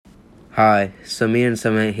Hi, Samir and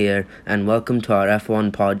Samit here, and welcome to our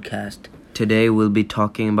F1 podcast. Today we'll be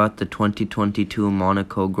talking about the 2022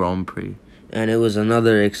 Monaco Grand Prix. And it was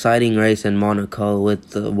another exciting race in Monaco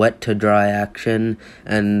with wet to dry action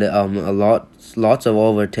and lots of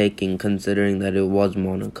overtaking considering that it was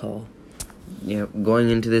Monaco. Yeah, going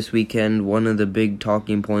into this weekend, one of the big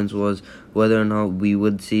talking points was whether or not we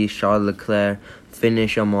would see Charles Leclerc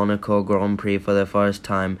finish a Monaco Grand Prix for the first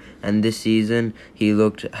time. And this season, he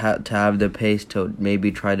looked to have the pace to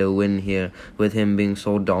maybe try to win here, with him being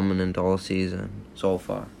so dominant all season so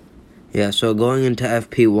far. Yeah, so going into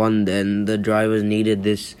FP1 then, the drivers needed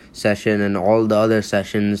this session and all the other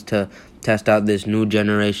sessions to test out this new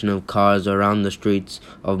generation of cars around the streets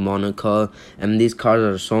of Monaco, and these cars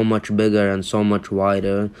are so much bigger and so much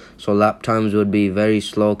wider, so lap times would be very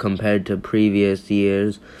slow compared to previous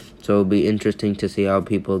years, so it would be interesting to see how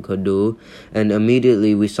people could do. And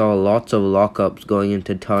immediately we saw lots of lockups going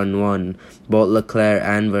into turn 1. Both Leclerc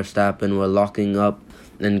and Verstappen were locking up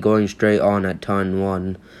and going straight on at turn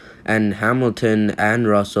 1. And Hamilton and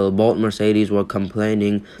Russell, both Mercedes, were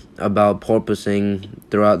complaining about porpoising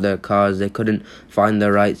throughout their cars. They couldn't find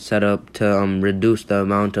the right setup to reduce the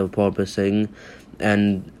amount of porpoising.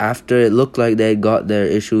 And after it looked like they got their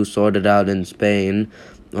issues sorted out in Spain,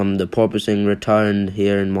 the porpoising returned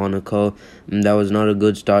here in Monaco, and that was not a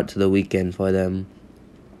good start to the weekend for them.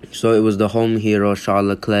 So it was the home hero Charles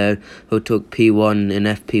Leclerc who took P1 in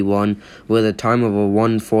FP1 with a time of a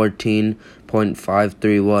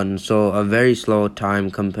 1:14.531, so a very slow time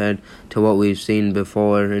compared to what we've seen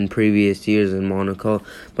before in previous years in Monaco,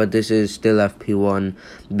 but this is still FP1.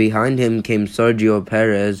 Behind him came Sergio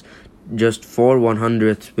Perez, just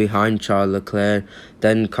 4/100ths behind Charles Leclerc,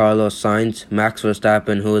 then Carlos Sainz, Max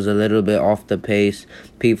Verstappen, who was a little bit off the pace.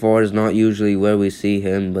 P4 is not usually where we see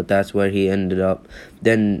him, but that's where he ended up.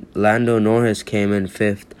 Then Lando Norris came in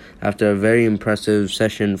 5th after a very impressive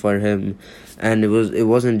session for him. And it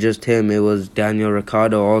wasn't just him, it was Daniel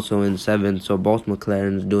Ricciardo also in 7th, so both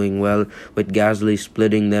McLarens doing well, with Gasly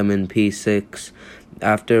splitting them in P6.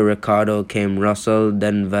 After Ricciardo came Russell,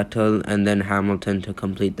 then Vettel, and then Hamilton to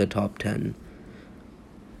complete the top 10.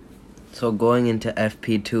 So going into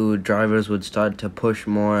FP2, drivers would start to push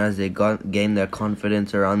more as they gained their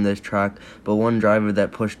confidence around this track, but one driver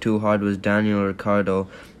that pushed too hard was Daniel Ricciardo,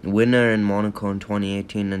 winner in Monaco in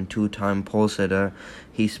 2018 and two-time pole sitter.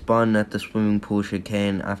 He spun at the swimming pool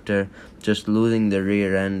chicane after just losing the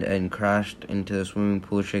rear end and crashed into the swimming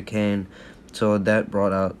pool chicane, so that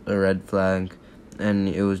brought out a red flag, and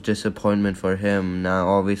it was disappointment for him. Now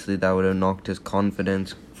obviously that would have knocked his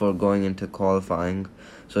confidence for going into qualifying,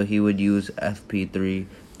 so he would use FP3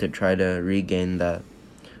 to try to regain that.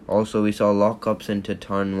 Also, we saw lockups into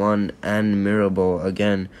turn 1 and Mirabeau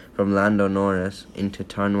again from Lando Norris into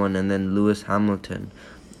turn 1, and then Lewis Hamilton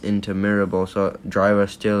into Mirabeau, so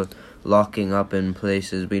drivers still locking up in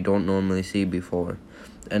places we don't normally see before.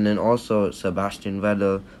 And then also Sebastian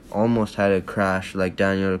Vettel almost had a crash like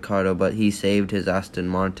Daniel Ricciardo, but he saved his Aston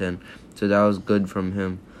Martin, so that was good from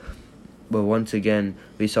him. But once again,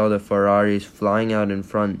 we saw the Ferraris flying out in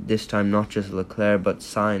front, this time not just Leclerc but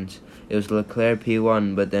Sainz. It was Leclerc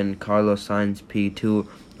P1, but then Carlos Sainz P2,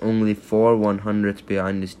 only 4/100ths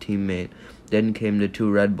behind his teammate. Then came the two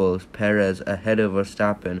Red Bulls, Perez ahead of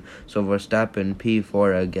Verstappen, so Verstappen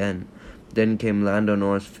P4 again. Then came Lando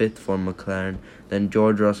Norris 5th for McLaren, then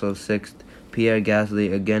George Russell 6th, Pierre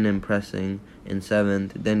Gasly again impressing in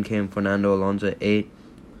 7th, then came Fernando Alonso 8th,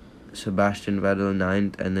 Sebastian Vettel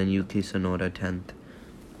 9th, and then Yuki Tsunoda 10th.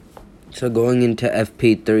 So going into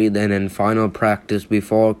FP3 then in final practice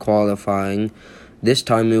before qualifying, this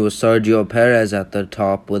time it was Sergio Perez at the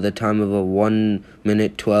top with a time of a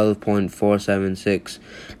 1:12.476,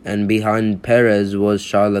 and behind Perez was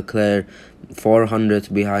Charles Leclerc, 4/100ths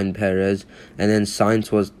behind Perez, and then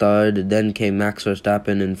Sainz was 3rd, then came Max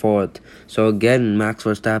Verstappen in 4th. So again, Max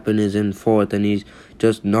Verstappen is in 4th, and he's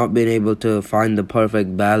just not been able to find the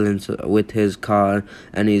perfect balance with his car,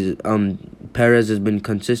 and Perez has been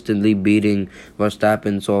consistently beating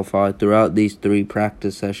Verstappen so far throughout these 3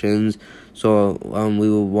 practice sessions. So we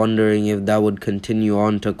were wondering if that would continue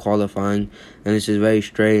on to qualifying, and this is very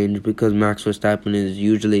strange because Max Verstappen is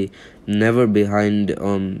usually never behind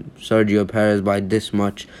Sergio Perez by this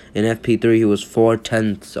much. In FP3 he was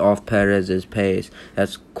 4/10ths off Perez's pace.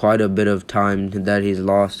 That's quite a bit of time that he's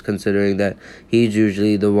lost, considering that he's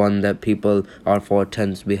usually the one that people are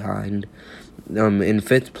 4/10ths behind. In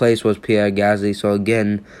 5th place was Pierre Gasly, so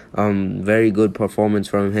again, very good performance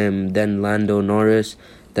from him. Then Lando Norris,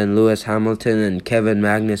 then Lewis Hamilton and Kevin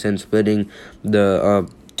Magnussen splitting the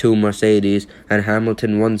to Mercedes, and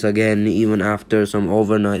Hamilton once again, even after some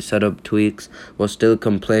overnight setup tweaks, was still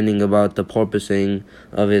complaining about the porpoising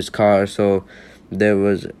of his car. So it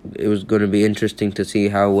was going to be interesting to see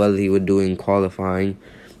how well he would do in qualifying.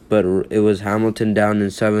 But it was Hamilton down in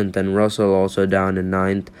 7th and Russell also down in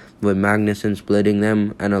 9th, with Magnussen splitting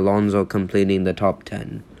them and Alonso completing the top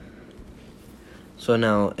 10. So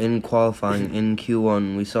now, in qualifying in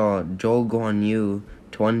Q1, we saw Zhou Guanyu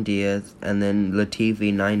 20th, and then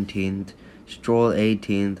Latifi 19th, Stroll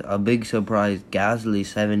 18th, a big surprise, Gasly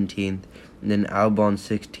 17th, and then Albon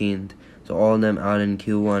 16th. So all of them out in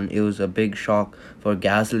Q1. It was a big shock for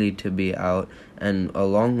Gasly to be out, and a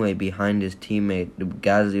long way behind his teammate.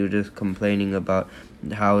 Gasly was just complaining about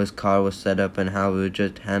how his car was set up and how it was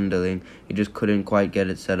just handling. He just couldn't quite get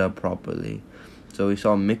it set up properly. So we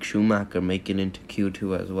saw Mick Schumacher make it into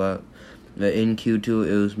Q2 as well. In Q2,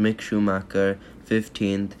 it was Mick Schumacher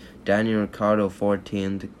 15th, Daniel Ricciardo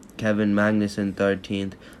 14th, Kevin Magnussen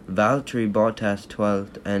 13th, Valtteri Bottas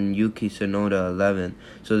 12th, and Yuki Tsunoda 11th.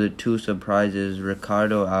 So the two surprises,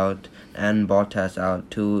 Ricciardo out and Bottas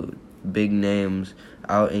out, two big names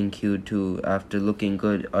out in Q2 after looking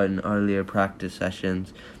good in earlier practice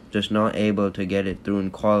sessions, just not able to get it through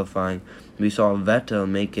in qualifying. We saw Vettel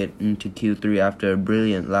make it into Q3 after a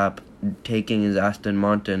brilliant lap, taking his Aston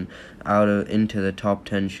Martin into the top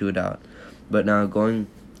 10 shootout. But now going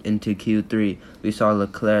into Q3, we saw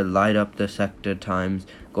Leclerc light up the sector times,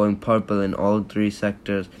 going purple in all three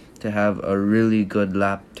sectors to have a really good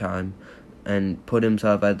lap time and put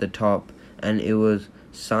himself at the top. And it was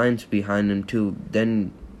Sainz behind him too,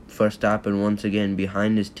 then Verstappen once again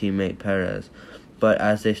behind his teammate Perez. But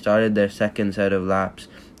as they started their second set of laps,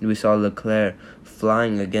 we saw Leclerc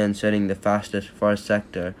flying again, setting the fastest first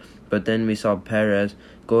sector. But then we saw Perez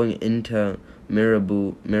going into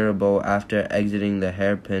Mirabeau after exiting the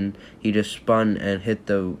hairpin. He just spun and hit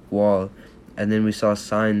the wall. And then we saw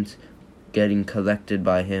Sainz getting collected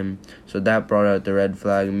by him. So that brought out the red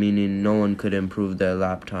flag, meaning no one could improve their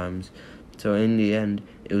lap times. So in the end,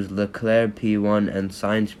 it was Leclerc P1 and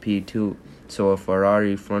Sainz P2. So a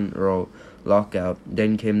Ferrari front row lockout.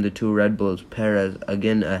 Then came the two Red Bulls, Perez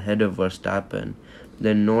again ahead of Verstappen.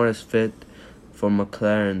 Then Norris 5th for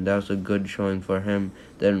McLaren, that was a good showing for him.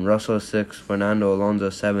 Then Russell 6th, Fernando Alonso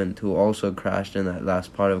 7th, who also crashed in that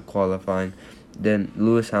last part of qualifying. Then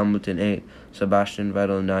Lewis Hamilton 8th, Sebastian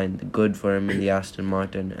Vettel 9th, good for him in the Aston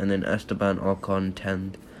Martin. And then Esteban Ocon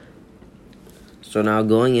 10th. So now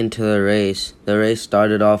going into the race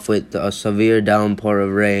started off with a severe downpour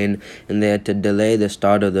of rain, and they had to delay the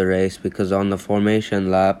start of the race because on the formation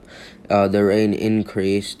lap, the rain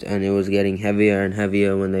increased and it was getting heavier and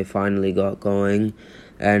heavier when they finally got going.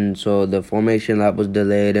 And so the formation lap was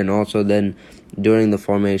delayed, and also then during the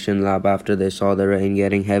formation lap, after they saw the rain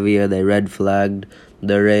getting heavier, they red flagged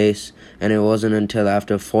the race, and it wasn't until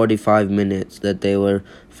after 45 minutes that they were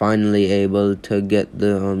finally able to get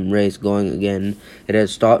the race going again. It had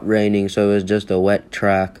stopped raining, so it was just a wet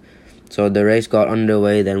track. So the race got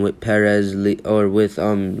underway then with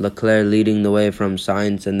Leclerc leading the way from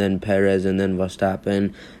Sainz, and then Perez, and then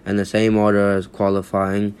Verstappen, and the same order as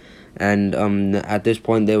qualifying. And at this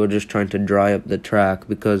point they were just trying to dry up the track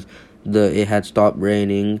because it had stopped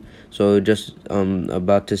raining. So just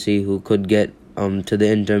about to see who could get to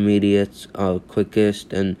the intermediates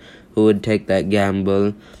quickest and who would take that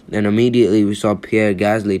gamble. And immediately we saw Pierre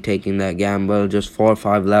Gasly taking that gamble. Just 4 or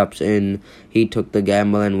 5 laps in, he took the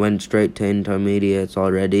gamble and went straight to intermediates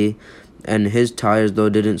already. And his tires though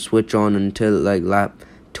didn't switch on until like lap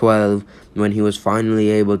 12, when he was finally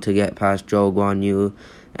able to get past Zhou Guanyu.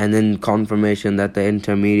 And then confirmation that the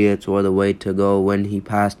intermediates were the way to go when he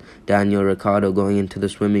passed Daniel Ricciardo going into the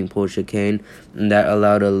swimming pool chicane, and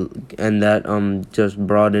that just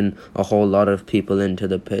brought in a whole lot of people into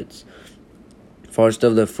the pits. First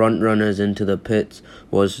of the front runners into the pits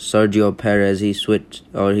was Sergio Perez.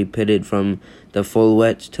 He pitted from the full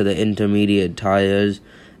wets to the intermediate tires,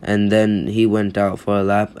 and then he went out for a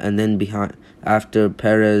lap. And then after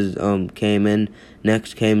Perez came in,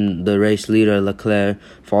 next came the race leader Leclerc,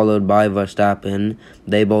 followed by Verstappen.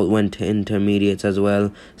 They both went to intermediates as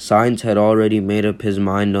well. Sainz had already made up his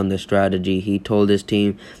mind on the strategy. He told his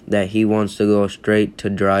team that he wants to go straight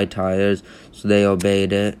to dry tires, so they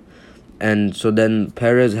obeyed it. And so then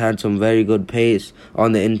Perez had some very good pace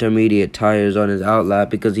on the intermediate tires on his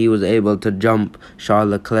outlap because he was able to jump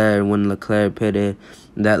Charles Leclerc when Leclerc pitted.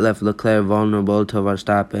 That left Leclerc vulnerable to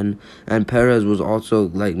Verstappen. And Perez was also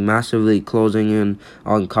massively closing in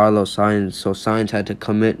on Carlos Sainz. So Sainz had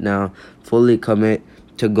to fully commit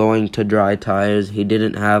to going to dry tires. He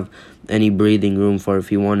didn't have any breathing room for if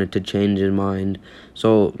he wanted to change his mind.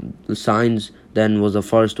 So Sainz then was the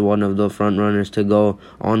first one of the front runners to go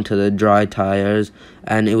onto the dry tires,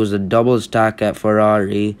 and it was a double stack at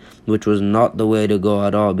Ferrari, which was not the way to go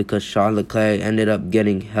at all, because Charles Leclerc ended up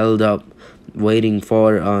getting held up waiting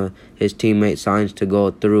for his teammate Sainz to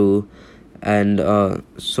go through, and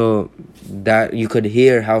so that you could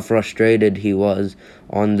hear how frustrated he was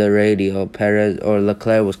on the radio.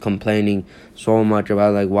 Leclerc was complaining so much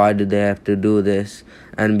about, like, why did they have to do this,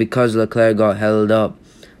 and because Leclerc got held up,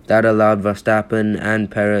 that allowed Verstappen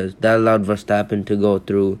to go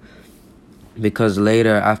through, because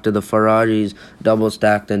later, after the Ferraris double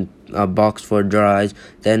stacked and boxed for dries,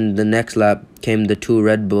 then the next lap came the two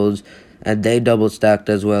Red Bulls, and they double stacked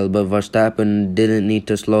as well, but Verstappen didn't need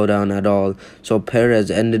to slow down at all. So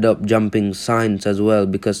Perez ended up jumping Sainz as well,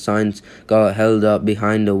 because Sainz got held up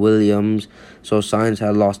behind the Williams, so Sainz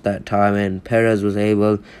had lost that time, and Perez was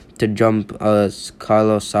able to jump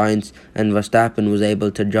Carlos Sainz, and Verstappen was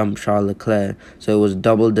able to jump Charles Leclerc. So it was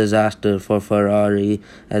double disaster for Ferrari,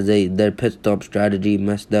 as their pit stop strategy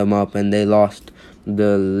messed them up, and they lost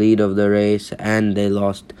the lead of the race, and they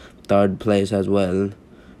lost third place as well.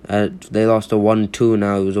 They lost a 1-2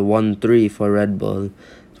 now. It was a 1-3 for Red Bull.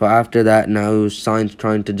 So after that, now it was Sainz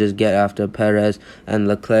trying to just get after Perez, and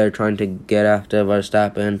Leclerc trying to get after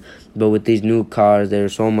Verstappen. But with these new cars, they're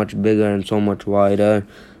so much bigger and so much wider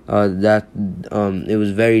that it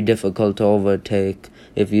was very difficult to overtake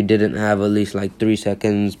if you didn't have at least like 3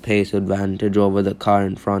 seconds pace advantage over the car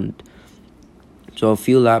in front. So a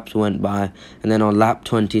few laps went by, and then on lap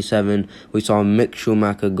 27, we saw Mick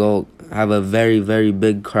Schumacher have a very, very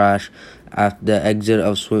big crash at the exit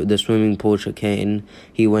of the swimming pool chicane.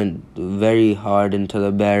 He went very hard into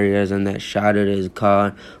the barriers, and that shattered his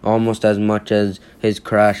car almost as much as his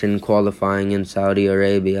crash in qualifying in Saudi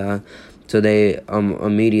Arabia. So they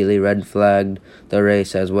immediately red flagged the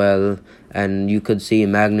race as well, and you could see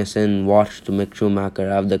Magnussen watched Mick Schumacher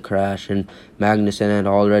have the crash, and Magnussen had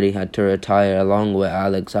already had to retire along with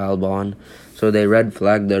Alex Albon. So they red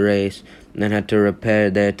flagged the race and had to repair.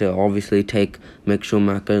 They had to obviously take Mick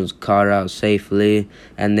Schumacher's car out safely,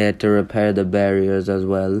 and they had to repair the barriers as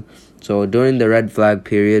well. So during the red flag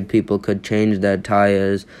period, people could change their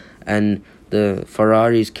tires, and the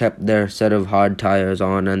Ferraris kept their set of hard tires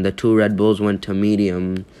on, and the two Red Bulls went to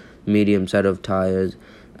medium set of tires.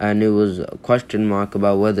 And it was a question mark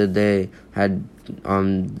about whether they had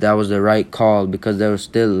that was the right call, because there was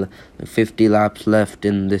still 50 laps left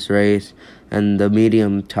in this race, and the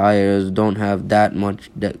medium tires don't have that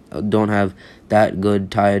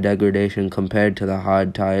good tire degradation compared to the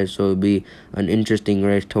hard tires, so it'd be an interesting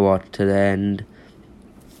race to watch to the end.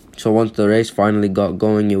 So once the race finally got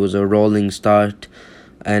going, it was a rolling start,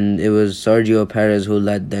 and it was Sergio Perez who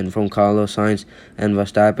led then from Carlos Sainz and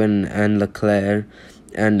Verstappen and Leclerc.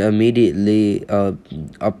 And immediately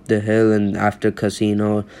up the hill and after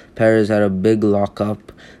Casino, Perez had a big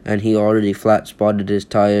lockup, and he already flat spotted his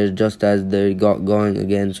tires just as they got going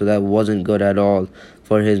again, so that wasn't good at all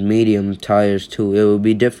for his medium tires too. It would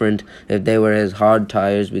be different if they were his hard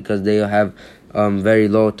tires, because they have very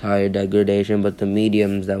low tire degradation, but the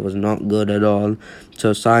mediums, that was not good at all.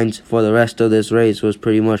 So Sainz for the rest of this race was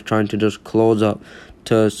pretty much trying to just close up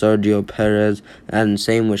to Sergio Perez, and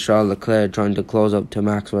same with Charles Leclerc trying to close up to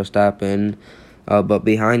Max Verstappen. But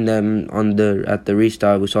behind them at the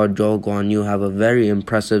restart, we saw Zhou Guanyu have a very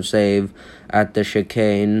impressive save at the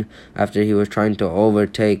chicane after he was trying to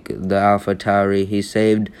overtake the AlphaTauri. He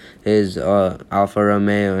saved his Alfa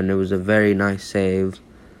Romeo, and it was a very nice save.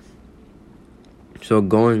 So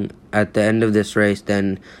going at the end of this race,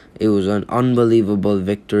 then it was an unbelievable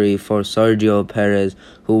victory for Sergio Perez,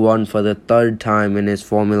 who won for the third time in his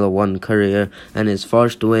Formula One career, and his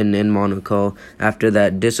first win in Monaco after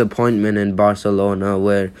that disappointment in Barcelona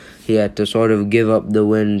where he had to sort of give up the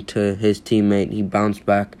win to his teammate. He bounced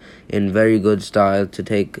back in very good style to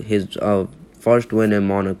take his first win in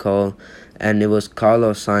Monaco, and it was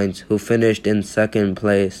Carlos Sainz who finished in second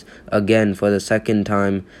place again for the second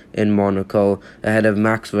time in Monaco, ahead of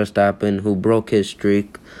Max Verstappen, who broke his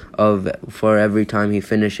streak for every time he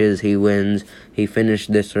finishes, he wins. He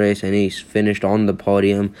finished this race and he finished on the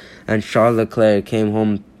podium, and Charles Leclerc came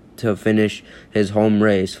home to finish his home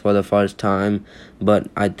race for the first time, but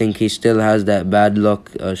I think he still has that bad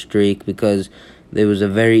luck streak, because it was a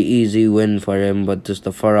very easy win for him, but just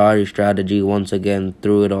the Ferrari strategy once again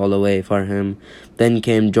threw it all away for him. Then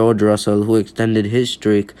came George Russell, who extended his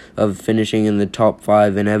streak of finishing in the top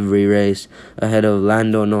 5 in every race, ahead of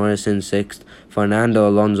Lando Norris in 6th, Fernando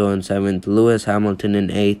Alonso in 7th, Lewis Hamilton in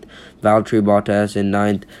 8th, Valtteri Bottas in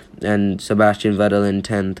 9th, and Sebastian Vettel in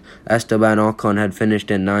 10th. Esteban Ocon had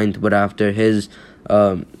finished in 9th, but after his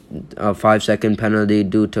a 5-second penalty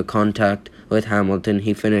due to contact with Hamilton.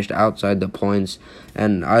 He finished outside the points,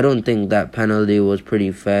 and I don't think that penalty was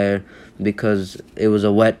pretty fair because it was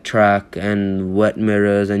a wet track and wet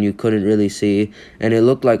mirrors and you couldn't really see, and it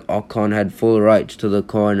looked like Ocon had full rights to the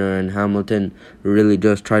corner and Hamilton really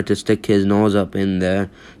just tried to stick his nose up in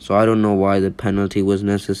there. So I don't know why the penalty was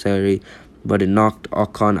necessary, but it knocked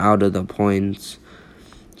Ocon out of the points.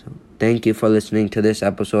 So thank you for listening to this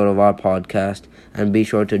episode of our podcast, and be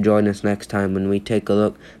sure to join us next time when we take a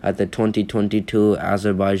look at the 2022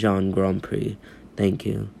 Azerbaijan Grand Prix. Thank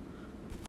you.